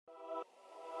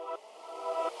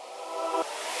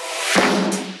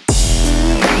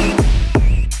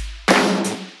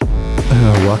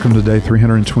Welcome to day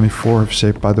 324 of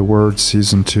Shaped by the Word,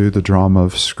 Season 2, the drama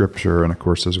of Scripture. And of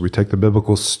course, as we take the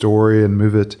biblical story and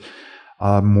move it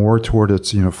more toward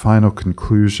its final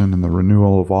conclusion and the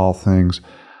renewal of all things,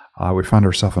 we find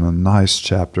ourselves in a nice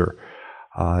chapter.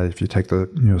 If you take the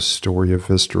story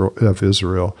of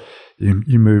Israel,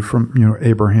 you move from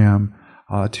Abraham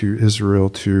to Israel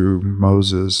to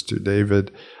Moses to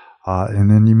David,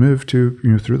 and then you move to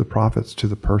through the prophets to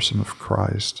the person of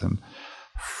Christ. And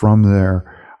from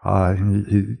there,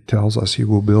 he tells us he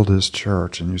will build his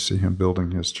church, and you see him building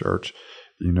his church,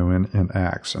 in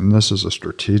Acts. And this is a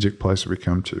strategic place we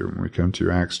come to when we come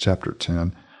to Acts chapter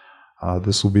 10.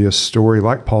 This will be a story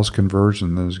like Paul's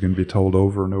conversion that is going to be told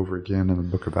over and over again in the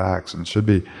book of Acts, and should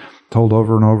be told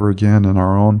over and over again in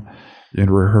our own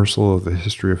rehearsal of the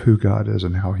history of who God is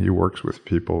and how he works with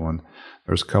people. And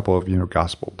there's a couple of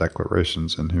gospel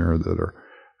declarations in here that are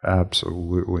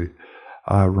absolutely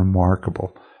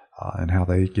remarkable, and how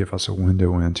they give us a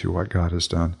window into what God has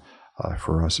done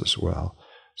for us as well.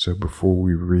 So before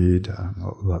we read,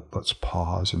 let's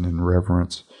pause and in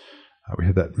reverence. We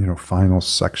had that final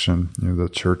section. The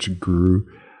church grew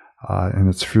in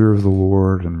its fear of the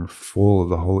Lord and full of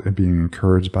the Holy, and being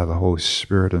encouraged by the Holy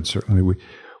Spirit. And certainly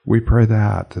we pray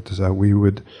that we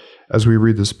would, as we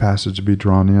read this passage, be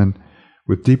drawn in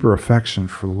with deeper affection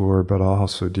for the Lord, but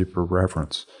also deeper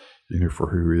reverence for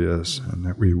who he is, and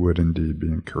that we would indeed be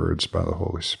encouraged by the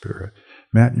Holy Spirit.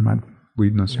 Matt, you mind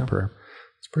leading us in prayer?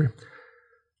 Let's pray.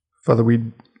 Father,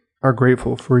 we are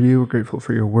grateful for you, we're grateful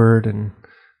for your word, and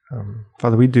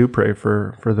Father, we do pray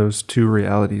for those two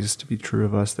realities to be true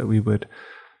of us, that we would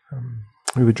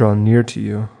draw near to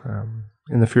you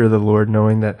in the fear of the Lord,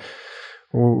 knowing that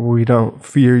we don't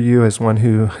fear you as one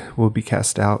who will be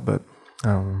cast out, but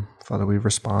Father, we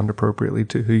respond appropriately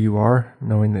to who you are,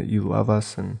 knowing that you love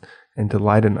us and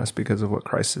delight in us because of what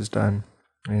Christ has done.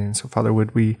 And so, Father,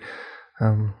 would we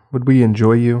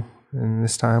enjoy you in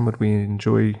this time? Would we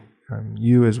enjoy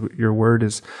you as your word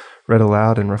is read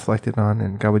aloud and reflected on?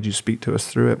 And God, would you speak to us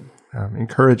through it?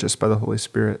 Encourage us by the Holy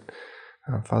Spirit.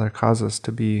 Father, cause us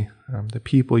to be the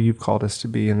people you've called us to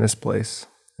be in this place.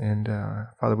 And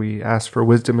Father, we ask for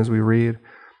wisdom as we read.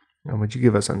 And would you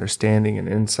give us understanding and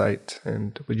insight?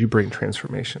 And would you bring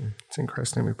transformation? It's in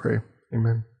Christ's name we pray.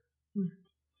 Amen.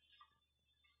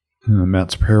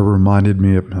 Matt's prayer reminded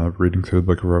me of reading through the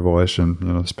book of Revelation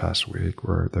this past week,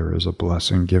 where there is a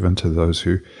blessing given to those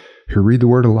who read the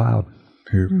word aloud,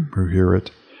 who hear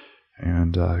it,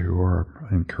 and who are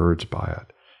encouraged by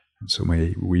it. And so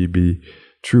may we be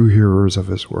true hearers of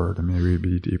his word, and may we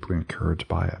be deeply encouraged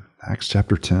by it. Acts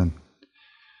chapter 10.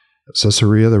 At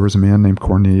Caesarea there was a man named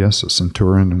Cornelius, a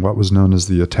centurion in what was known as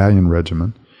the Italian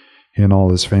regiment. He and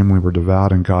all his family were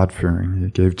devout and God-fearing.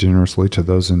 He gave generously to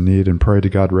those in need and prayed to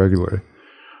God regularly.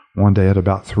 One day at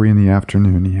about 3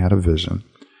 p.m, he had a vision.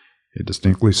 He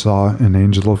distinctly saw an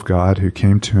angel of God who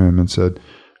came to him and said,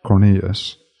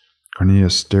 "Cornelius."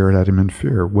 Cornelius stared at him in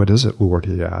fear. "What is it, Lord?"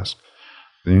 he asked.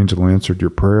 The angel answered, "Your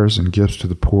prayers and gifts to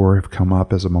the poor have come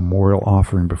up as a memorial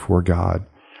offering before God.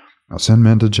 Now send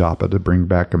men to Joppa to bring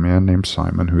back a man named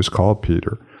Simon, who is called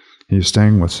Peter. He is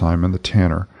staying with Simon the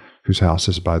tanner, whose house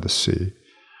is by the sea."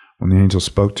 When the angel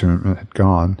spoke to him and had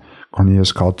gone,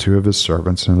 Cornelius called 2 of his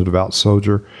servants and a devout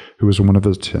soldier who was one of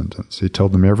his attendants. He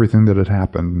told them everything that had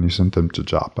happened, and he sent them to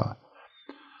Joppa.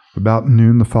 About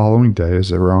noon the following day, as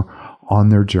they were on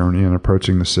their journey and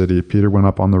approaching the city, Peter went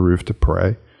up on the roof to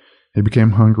pray. He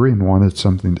became hungry and wanted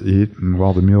something to eat, and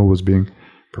while the meal was being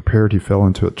prepared, he fell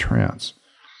into a trance.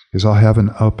 He saw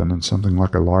heaven open and something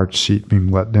like a large sheet being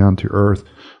let down to earth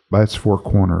by its 4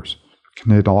 corners. It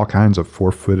contained all kinds of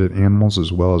 4-footed animals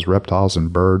as well as reptiles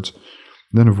and birds.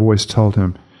 Then a voice told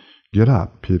him, "Get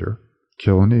up, Peter,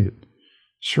 kill and eat."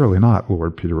 "Surely not,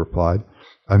 Lord," Peter replied.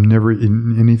 "I've never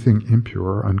eaten anything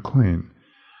impure or unclean."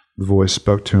 The voice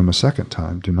spoke to him a second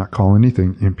time, "Do not call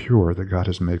anything impure that God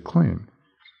has made clean."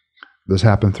 This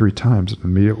happened 3 times, and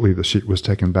immediately the sheet was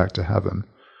taken back to heaven.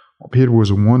 While Peter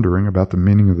was wondering about the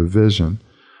meaning of the vision,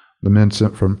 the men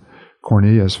sent from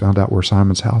Cornelius found out where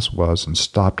Simon's house was and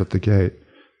stopped at the gate.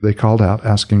 They called out,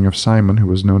 asking if Simon, who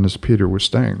was known as Peter, was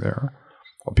staying there.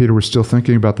 While Peter was still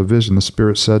thinking about the vision, the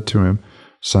Spirit said to him,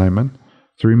 "Simon,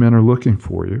 3 men are looking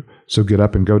for you, so get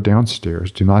up and go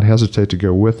downstairs. Do not hesitate to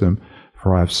go with them,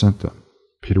 for I have sent them."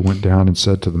 Peter went down and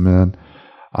said to the men,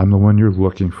 "I'm the one you're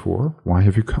looking for. Why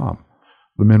have you come?"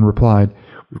 The men replied,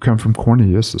 "We've come from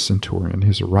Cornelius the centurion.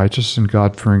 He's a righteous and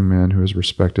God-fearing man who is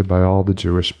respected by all the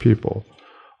Jewish people.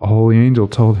 A holy angel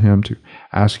told him to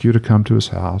ask you to come to his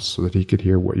house so that he could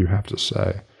hear what you have to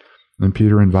say." Then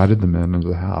Peter invited the men into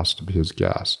the house to be his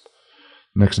guest.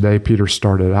 Next day, Peter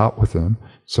started out with them.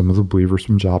 Some of the believers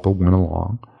from Joppa went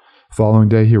along. The following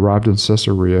day he arrived in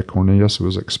Caesarea. Cornelius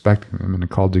was expecting him and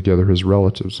called together his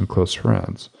relatives and close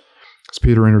friends. As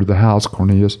Peter entered the house,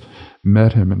 Cornelius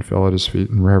met him and fell at his feet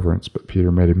in reverence. But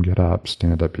Peter made him get up.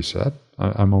 "Stand up," he said.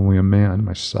 "I'm only a man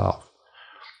myself."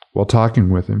 While talking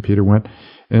with him, Peter went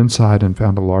inside and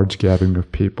found a large gathering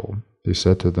of people. He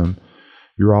said to them,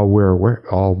 "You're all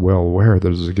well aware that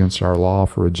it is against our law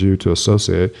for a Jew to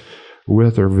associate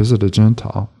with or visit a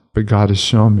Gentile. But God has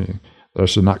shown me that I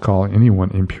should not call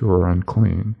anyone impure or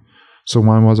unclean. So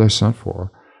why was I sent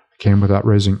for? I came without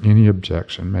raising any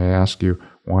objection. May I ask you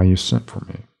why you sent for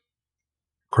me?"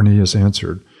 Cornelius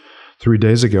answered, 3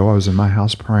 days ago I was in my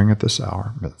house praying at this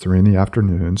hour. At 3 in the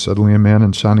afternoon, suddenly a man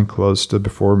in shining clothes stood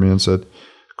before me and said,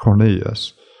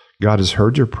 "Cornelius, God has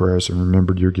heard your prayers and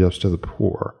remembered your gifts to the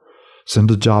poor. Send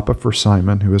to Joppa for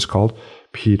Simon, who is called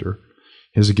Peter.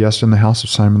 He is a guest in the house of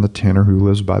Simon the tanner, who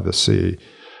lives by the sea.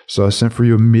 So I sent for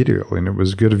you immediately, and it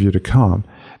was good of you to come.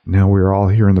 Now we are all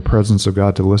here in the presence of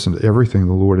God to listen to everything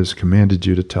the Lord has commanded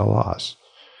you to tell us."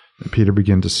 And Peter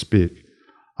began to speak.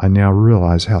 "I now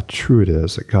realize how true it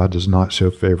is that God does not show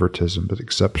favoritism, but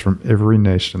accepts from every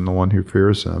nation the one who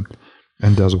fears him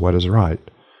and does what is right.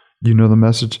 You know the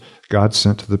message God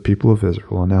sent to the people of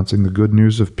Israel, announcing the good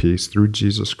news of peace through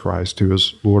Jesus Christ, who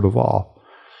is Lord of all.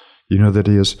 You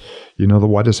know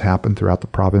what has happened throughout the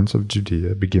province of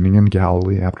Judea, beginning in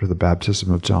Galilee after the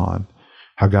baptism of John,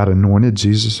 how God anointed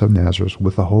Jesus of Nazareth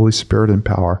with the Holy Spirit and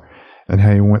power, and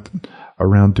how he went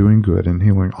around doing good and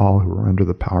healing all who were under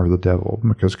the power of the devil,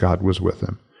 because God was with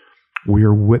him. We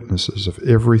are witnesses of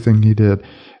everything he did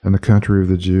in the country of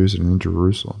the Jews and in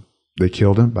Jerusalem. They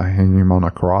killed him by hanging him on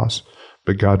a cross,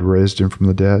 but God raised him from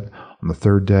the dead on the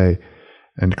 3rd day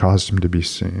and caused him to be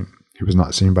seen. He was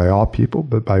not seen by all people,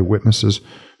 but by witnesses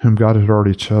whom God had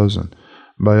already chosen,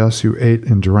 by us who ate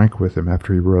and drank with him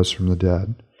after he rose from the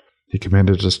dead. He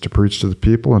commanded us to preach to the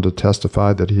people and to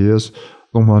testify that he is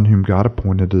the one whom God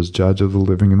appointed as judge of the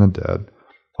living and the dead.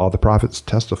 All the prophets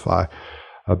testify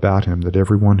about him, that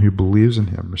everyone who believes in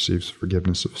him receives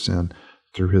forgiveness of sin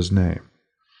through his name."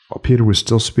 While Peter was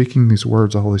still speaking these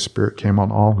words, the Holy Spirit came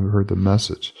on all who heard the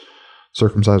message.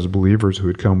 Circumcised believers who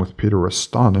had come with Peter were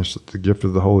astonished that the gift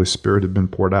of the Holy Spirit had been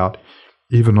poured out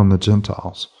even on the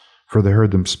Gentiles, for they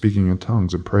heard them speaking in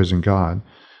tongues and praising God.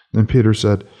 Then Peter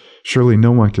said, "Surely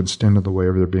no one can stand in the way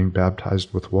of their being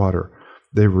baptized with water.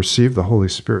 They received the Holy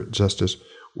Spirit just as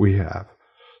we have."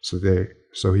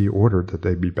 So he ordered that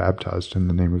they be baptized in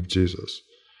the name of Jesus.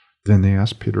 Then they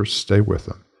asked Peter to stay with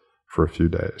them for a few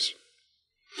days.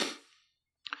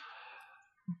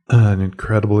 An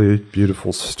incredibly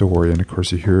beautiful story. And of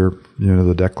course, you hear,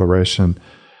 the declaration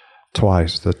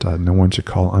twice that no one should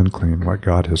call unclean what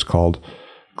God has called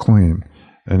clean.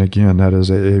 And again, that is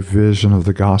a vision of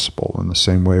the gospel in the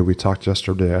same way we talked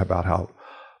yesterday about how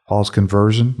Paul's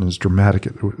conversion, as dramatic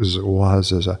as it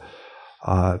was, is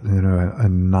a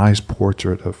nice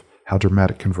portrait of how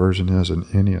dramatic conversion is in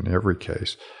any and every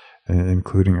case,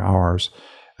 including ours.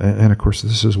 And of course,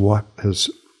 this is what has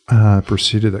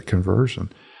preceded that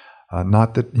conversion.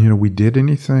 Not that, we did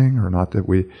anything, or not that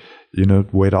we,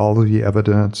 weighed all of the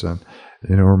evidence and,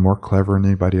 are more clever than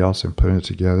anybody else in putting it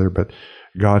together, but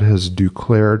God has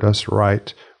declared us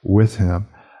right with him,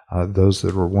 those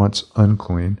that were once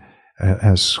unclean,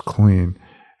 as clean,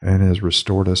 and has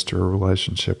restored us to a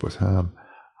relationship with him,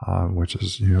 which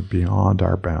is, beyond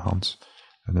our bounds.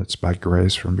 And it's by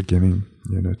grace from beginning,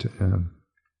 to end.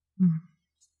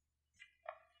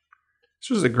 This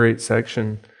was a great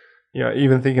section.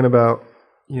 Even thinking about,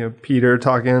 Peter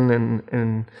talking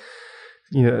and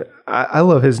I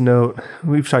love his note.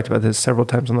 We've talked about this several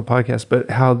times on the podcast, but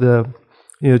how the,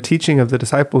 teaching of the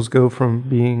disciples go from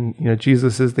being,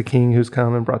 Jesus is the king who's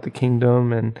come and brought the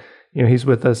kingdom, and, he's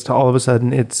with us, to all of a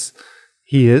sudden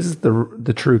he is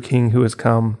the true king who has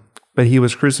come, but he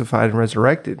was crucified and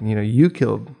resurrected. You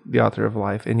killed the author of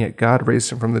life, and yet God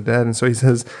raised him from the dead. And so he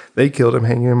says they killed him,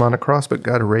 hanging him on a cross, but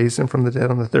God raised him from the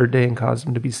dead on the 3rd day and caused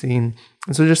him to be seen.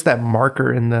 And so just that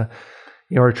marker in the,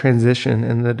 our transition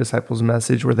in the disciples'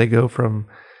 message, where they go from,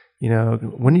 when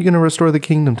are you going to restore the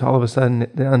kingdom, to all of a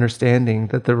sudden the understanding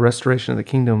that the restoration of the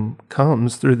kingdom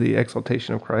comes through the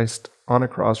exaltation of Christ on a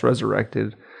cross,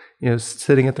 resurrected,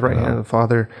 sitting at the right hand of the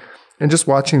Father. And just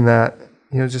watching that,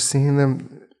 just seeing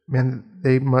them, man,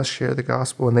 they must share the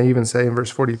gospel. And they even say in verse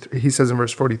 43, he says in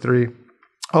verse 43,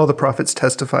 all the prophets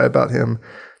testify about him,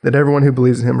 that everyone who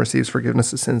believes in him receives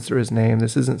forgiveness of sins through his name.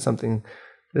 This isn't something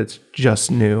that's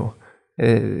just new.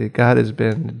 God has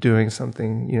been doing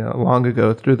something, long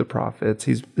ago through the prophets.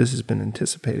 This has been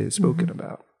anticipated, spoken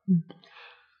about.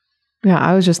 Yeah,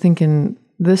 I was just thinking,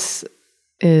 this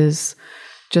is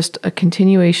just a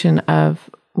continuation of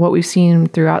what we've seen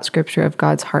throughout Scripture of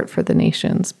God's heart for the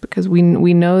nations, because we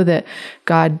know that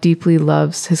God deeply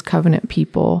loves his covenant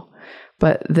people,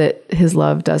 but that his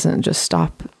love doesn't just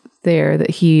stop there, that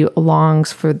he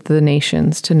longs for the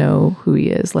nations to know who he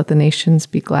is. Let the nations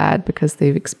be glad because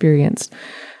they've experienced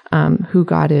who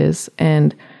God is.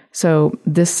 And so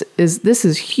this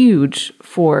is huge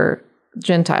for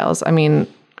Gentiles. I mean,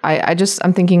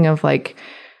 I'm thinking of like,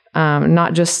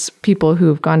 not just people who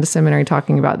have gone to seminary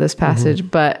talking about this passage,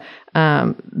 but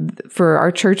for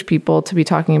our church people to be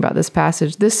talking about this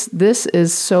passage. This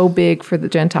is so big for the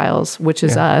Gentiles, which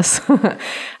is us,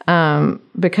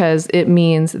 because it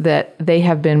means that they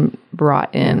have been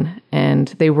brought in, and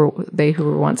they who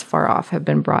were once far off have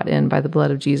been brought in by the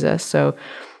blood of Jesus. So,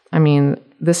 I mean,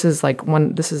 this is like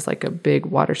a big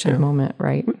watershed moment,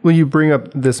 right? Well, you bring up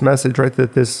this message, right?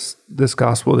 That this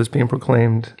gospel that's being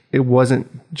proclaimed, it wasn't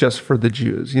just for the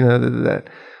Jews. You know, that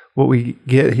what we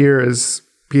get here is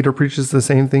Peter preaches the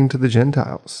same thing to the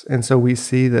Gentiles. And so we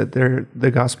see that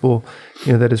the gospel,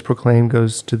 that is proclaimed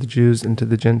goes to the Jews and to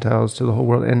the Gentiles, to the whole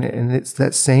world. And it's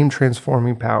that same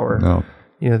transforming power. No.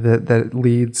 That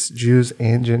leads Jews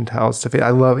and Gentiles to faith. I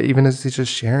love it. Even as he's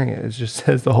just sharing it, it just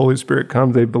says the Holy Spirit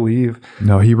comes, they believe.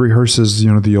 No, he rehearses,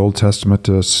 the Old Testament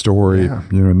story,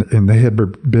 and they had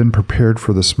been prepared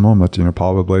for this moment.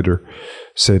 Paul would later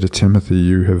say to Timothy,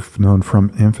 you have known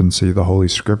from infancy the Holy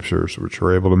Scriptures, which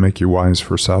are able to make you wise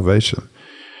for salvation.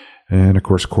 And of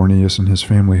course, Cornelius and his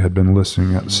family had been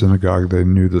listening at the synagogue. They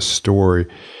knew the story.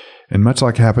 And much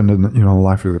like happened in the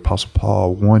life of the Apostle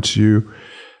Paul, once you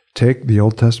take the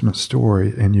Old Testament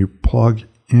story and you plug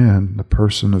in the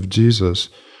person of Jesus,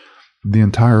 the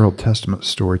entire Old Testament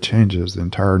story changes. The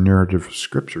entire narrative of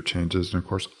Scripture changes. And of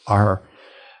course, our,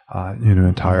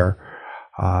 entire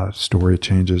story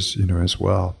changes, as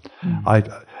well.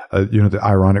 The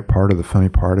ironic part, or the funny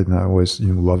part, and I always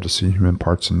love to see human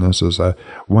parts in this, is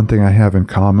one thing I have in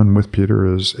common with Peter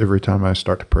is every time I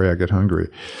start to pray, I get hungry,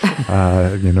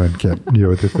 and can't,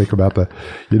 to think about the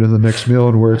next meal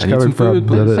and where it's coming from,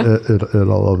 and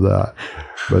all of that.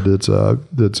 But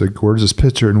it's a gorgeous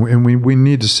picture, and we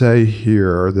need to say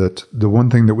here that the one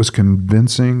thing that was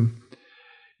convincing,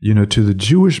 to the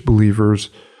Jewish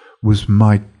believers was,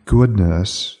 my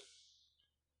goodness,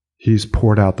 he's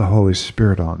poured out the Holy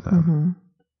Spirit on them. Mm-hmm.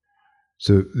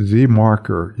 So the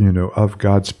marker, of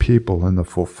God's people and the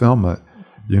fulfillment,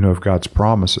 of God's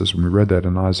promises. When we read that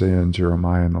in Isaiah and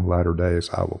Jeremiah, in the latter days,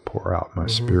 I will pour out my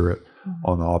Spirit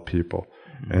on all people.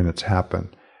 And it's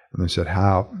happened. And they said,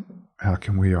 how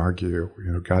can we argue?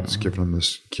 God has given them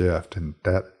this gift, and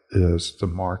that is the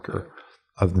marker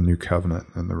of the new covenant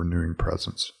and the renewing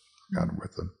presence of God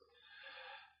with them.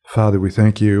 Father, we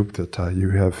thank you that you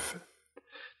have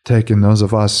taken those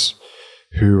of us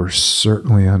who are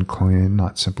certainly unclean,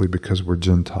 not simply because we're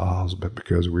Gentiles, but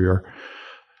because we are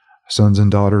sons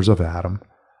and daughters of Adam,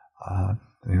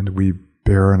 and we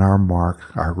bear in our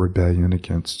mark our rebellion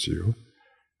against you.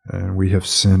 And we have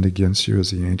sinned against you,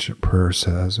 as the ancient prayer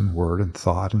says, in word and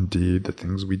thought and deed, the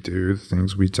things we do, the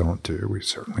things we don't do. We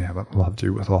certainly haven't loved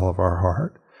you with all of our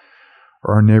heart,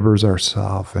 or our neighbors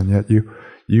ourselves, and yet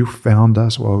you found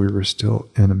us while we were still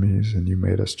enemies, and you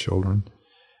made us children.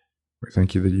 We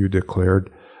thank you that you declared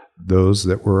those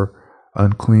that were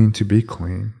unclean to be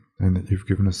clean, and that you've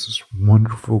given us this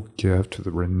wonderful gift to the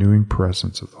renewing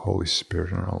presence of the Holy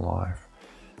Spirit in our life.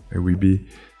 May we be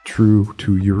true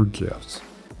to your gifts.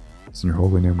 It's in your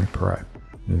holy name we pray.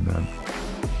 Amen.